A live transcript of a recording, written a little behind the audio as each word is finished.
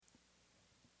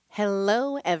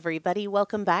Hello, everybody.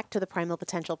 Welcome back to the Primal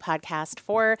Potential Podcast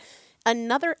for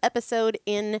another episode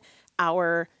in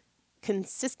our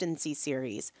consistency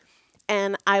series.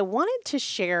 And I wanted to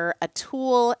share a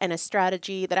tool and a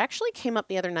strategy that actually came up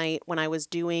the other night when I was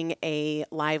doing a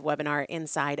live webinar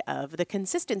inside of the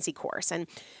consistency course. And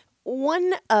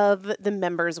one of the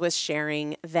members was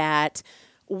sharing that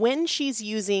when she's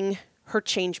using her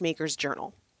Changemakers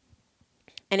journal,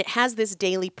 and it has this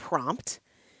daily prompt,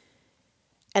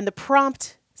 and the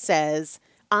prompt says,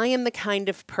 I am the kind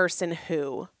of person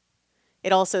who.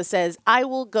 It also says, I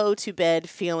will go to bed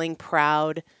feeling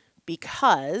proud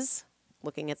because,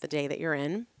 looking at the day that you're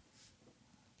in.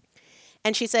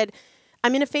 And she said,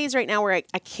 I'm in a phase right now where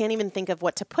I can't even think of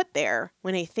what to put there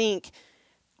when I think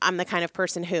I'm the kind of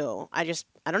person who. I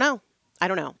don't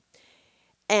know.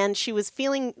 And she was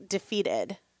feeling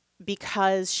defeated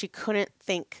because she couldn't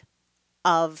think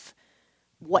of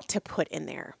what to put in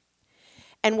there.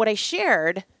 And what I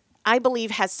shared, I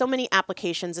believe, has so many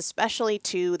applications, especially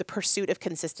to the pursuit of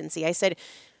consistency. I said,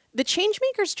 the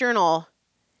Changemakers Journal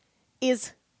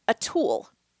is a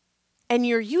tool, and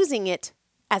you're using it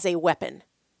as a weapon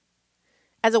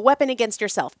against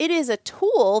yourself. It is a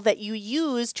tool that you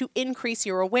use to increase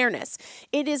your awareness.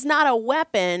 It is not a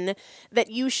weapon that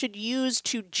you should use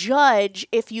to judge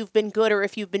if you've been good or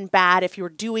if you've been bad, if you're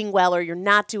doing well or you're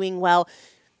not doing well.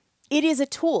 It is a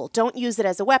tool. Don't use it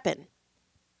as a weapon.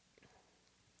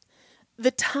 The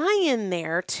tie-in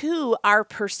there to our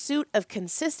pursuit of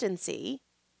consistency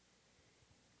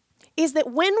is that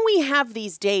when we have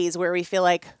these days where we feel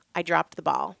like I dropped the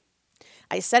ball,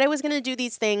 I said I was going to do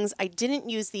these things, I didn't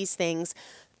use these things,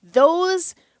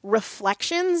 those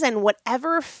reflections and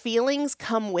whatever feelings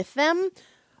come with them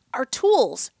are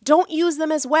tools. Don't use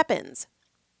them as weapons.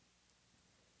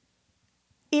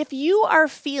 If you are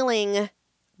feeling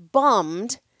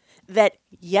bummed that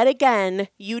yet again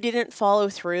you didn't follow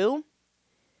through,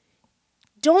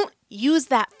 don't use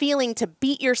that feeling to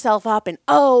beat yourself up and,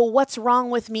 oh, what's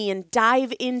wrong with me, and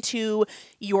dive into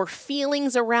your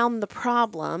feelings around the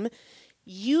problem.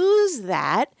 Use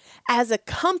that as a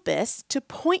compass to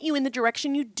point you in the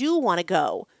direction you do want to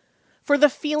go, for the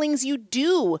feelings you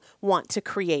do want to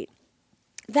create.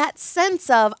 That sense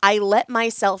of, I let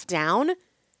myself down,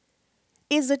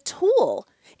 is a tool.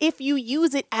 If you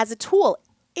use it as a tool,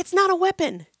 it's not a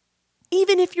weapon,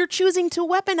 even if you're choosing to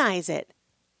weaponize it.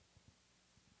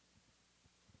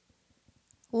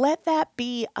 Let that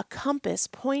be a compass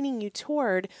pointing you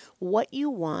toward what you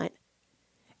want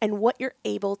and what you're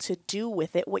able to do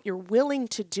with it, what you're willing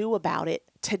to do about it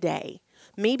today,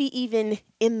 maybe even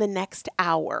in the next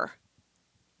hour.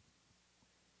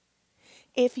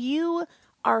 If you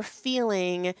are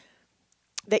feeling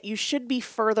that you should be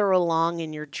further along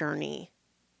in your journey,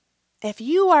 if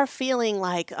you are feeling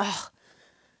like,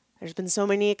 there's been so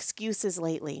many excuses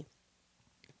lately,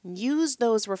 use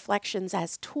those reflections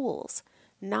as tools,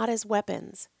 not as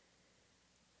weapons.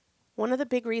 One of the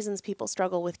big reasons people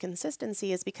struggle with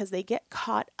consistency is because they get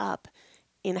caught up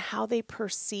in how they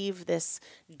perceive this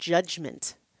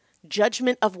judgment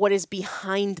of what is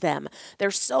behind them. They're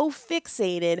so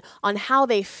fixated on how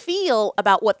they feel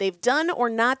about what they've done or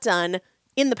not done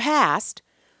in the past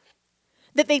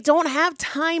that they don't have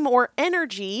time or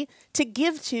energy to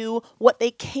give to what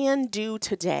they can do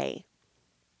today.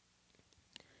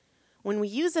 When we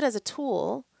use it as a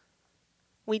tool,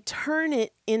 we turn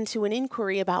it into an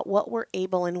inquiry about what we're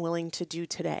able and willing to do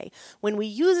today. When we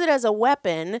use it as a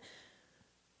weapon,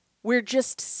 we're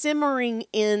just simmering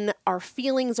in our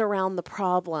feelings around the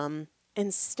problem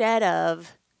instead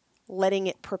of letting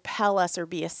it propel us or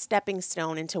be a stepping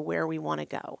stone into where we want to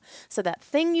go. So that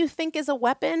thing you think is a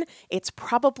weapon, it's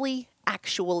probably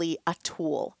actually a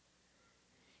tool.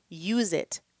 Use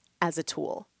it as a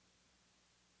tool.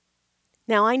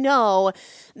 Now, I know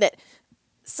that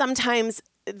sometimes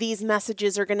these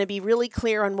messages are going to be really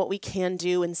clear on what we can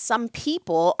do, and some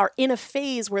people are in a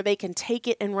phase where they can take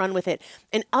it and run with it,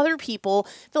 and other people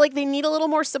feel like they need a little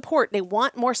more support. They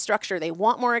want more structure. They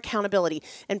want more accountability.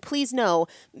 And please know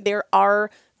there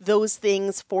are those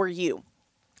things for you.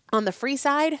 On the free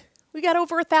side, we got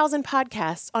over 1,000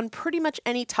 podcasts on pretty much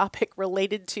any topic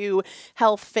related to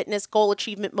health, fitness, goal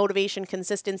achievement, motivation,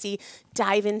 consistency.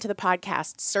 Dive into the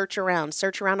podcast, search around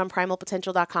on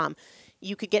primalpotential.com.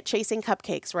 You could get Chasing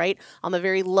Cupcakes, right, on the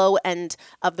very low end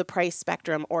of the price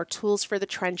spectrum, or Tools for the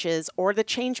Trenches, or the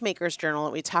Changemakers Journal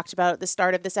that we talked about at the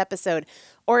start of this episode.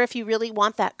 Or if you really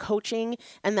want that coaching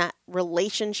and that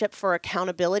relationship for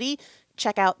accountability,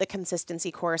 check out the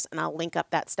consistency course, and I'll link up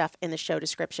that stuff in the show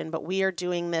description. But we are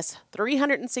doing this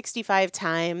 365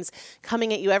 times,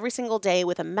 coming at you every single day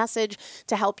with a message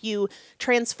to help you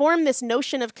transform this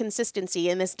notion of consistency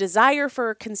and this desire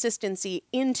for consistency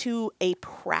into a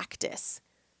practice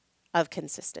of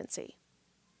consistency.